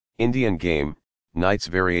Indian game, Knight's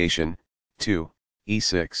variation, 2,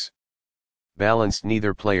 e6. Balanced,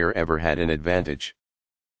 neither player ever had an advantage.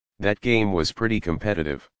 That game was pretty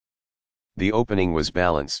competitive. The opening was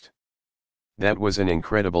balanced. That was an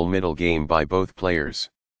incredible middle game by both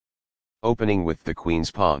players. Opening with the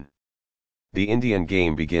queen's pawn. The Indian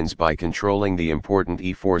game begins by controlling the important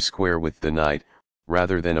e4 square with the knight,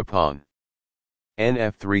 rather than a pawn.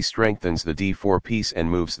 Nf3 strengthens the d4 piece and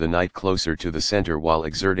moves the knight closer to the center while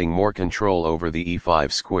exerting more control over the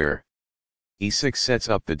e5 square. e6 sets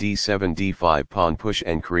up the d7 d5 pawn push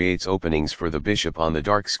and creates openings for the bishop on the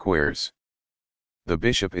dark squares. The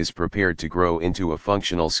bishop is prepared to grow into a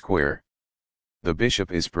functional square. The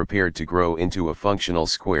bishop is prepared to grow into a functional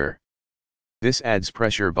square. This adds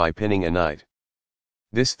pressure by pinning a knight.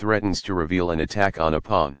 This threatens to reveal an attack on a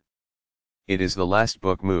pawn. It is the last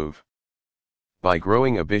book move. By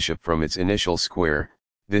growing a bishop from its initial square,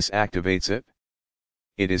 this activates it.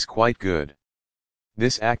 It is quite good.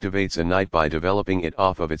 This activates a knight by developing it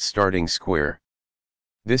off of its starting square.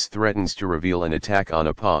 This threatens to reveal an attack on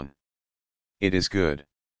a pawn. It is good.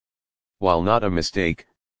 While not a mistake,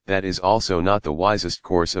 that is also not the wisest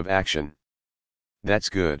course of action. That's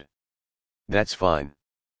good. That's fine.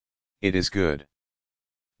 It is good.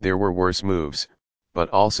 There were worse moves, but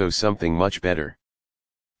also something much better.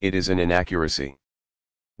 It is an inaccuracy.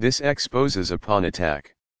 This exposes a pawn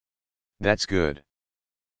attack. That's good.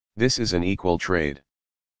 This is an equal trade.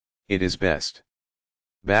 It is best.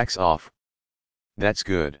 Backs off. That's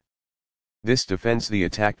good. This defends the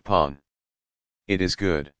attacked pawn. It is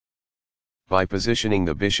good. By positioning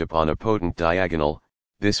the bishop on a potent diagonal,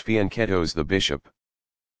 this fianchettos the bishop.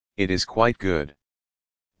 It is quite good.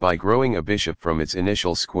 By growing a bishop from its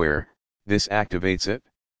initial square, this activates it.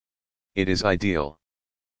 It is ideal.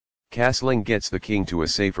 Castling gets the king to a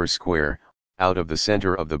safer square, out of the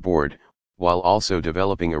center of the board, while also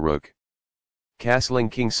developing a rook. Castling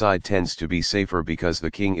kingside tends to be safer because the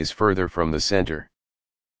king is further from the center.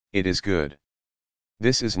 It is good.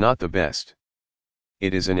 This is not the best.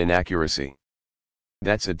 It is an inaccuracy.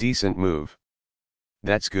 That's a decent move.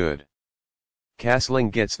 That's good.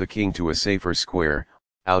 Castling gets the king to a safer square,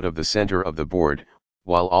 out of the center of the board,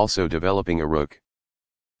 while also developing a rook.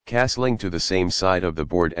 Castling to the same side of the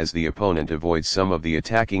board as the opponent avoids some of the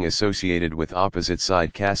attacking associated with opposite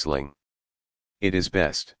side castling. It is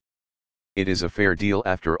best. It is a fair deal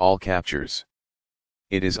after all captures.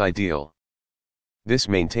 It is ideal. This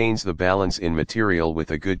maintains the balance in material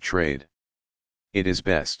with a good trade. It is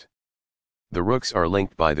best. The rooks are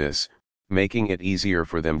linked by this, making it easier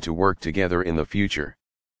for them to work together in the future.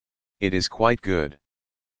 It is quite good.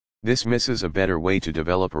 This misses a better way to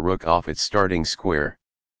develop a rook off its starting square.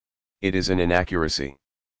 It is an inaccuracy.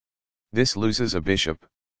 This loses a bishop.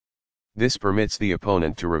 This permits the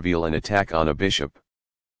opponent to reveal an attack on a bishop.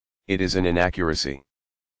 It is an inaccuracy.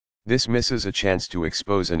 This misses a chance to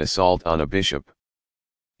expose an assault on a bishop.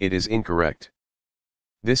 It is incorrect.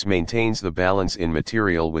 This maintains the balance in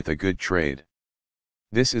material with a good trade.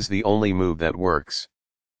 This is the only move that works.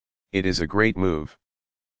 It is a great move.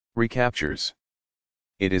 Recaptures.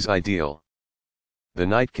 It is ideal. The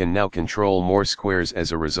knight can now control more squares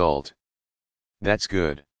as a result. That's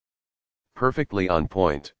good. Perfectly on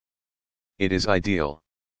point. It is ideal.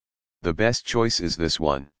 The best choice is this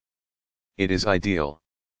one. It is ideal.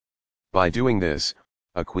 By doing this,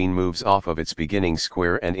 a queen moves off of its beginning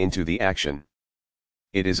square and into the action.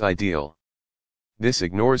 It is ideal. This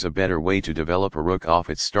ignores a better way to develop a rook off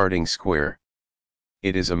its starting square.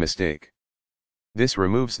 It is a mistake. This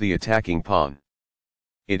removes the attacking pawn.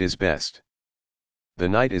 It is best. The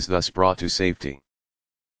knight is thus brought to safety.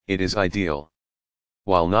 It is ideal.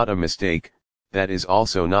 While not a mistake, that is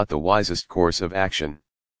also not the wisest course of action.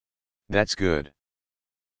 That's good.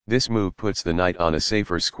 This move puts the knight on a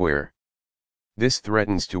safer square. This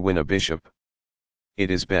threatens to win a bishop. It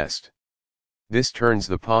is best. This turns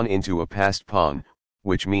the pawn into a passed pawn,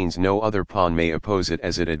 which means no other pawn may oppose it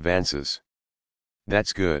as it advances.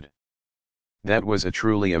 That's good. That was a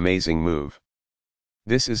truly amazing move.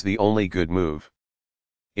 This is the only good move.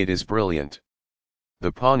 It is brilliant.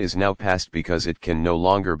 The pawn is now passed because it can no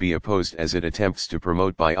longer be opposed as it attempts to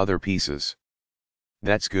promote by other pieces.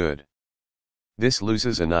 That's good. This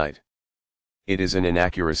loses a knight. It is an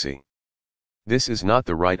inaccuracy. This is not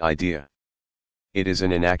the right idea. It is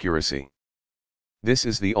an inaccuracy. This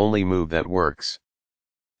is the only move that works.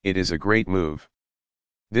 It is a great move.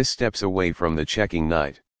 This steps away from the checking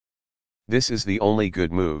knight. This is the only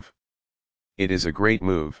good move. It is a great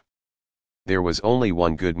move. There was only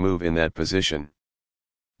one good move in that position.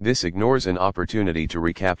 This ignores an opportunity to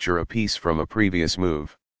recapture a piece from a previous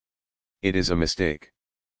move. It is a mistake.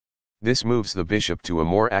 This moves the bishop to a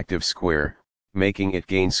more active square, making it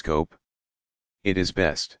gain scope. It is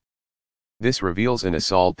best. This reveals an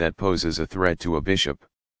assault that poses a threat to a bishop.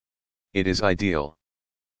 It is ideal.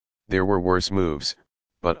 There were worse moves,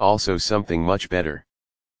 but also something much better.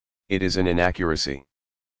 It is an inaccuracy.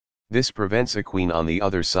 This prevents a queen on the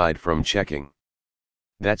other side from checking.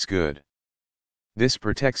 That's good. This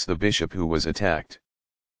protects the bishop who was attacked.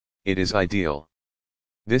 It is ideal.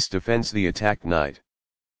 This defends the attacked knight.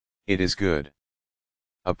 It is good.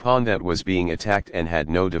 A pawn that was being attacked and had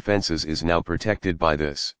no defenses is now protected by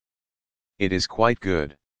this. It is quite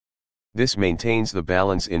good. This maintains the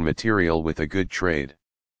balance in material with a good trade.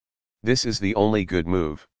 This is the only good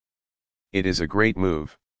move. It is a great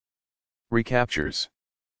move. Recaptures.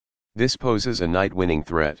 This poses a knight-winning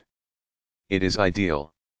threat. It is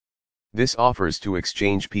ideal. This offers to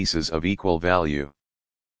exchange pieces of equal value.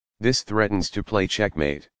 This threatens to play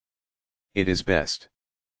checkmate. It is best.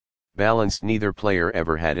 Balanced, neither player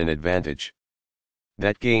ever had an advantage.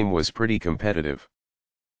 That game was pretty competitive.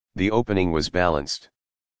 The opening was balanced.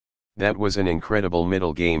 That was an incredible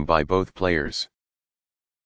middle game by both players.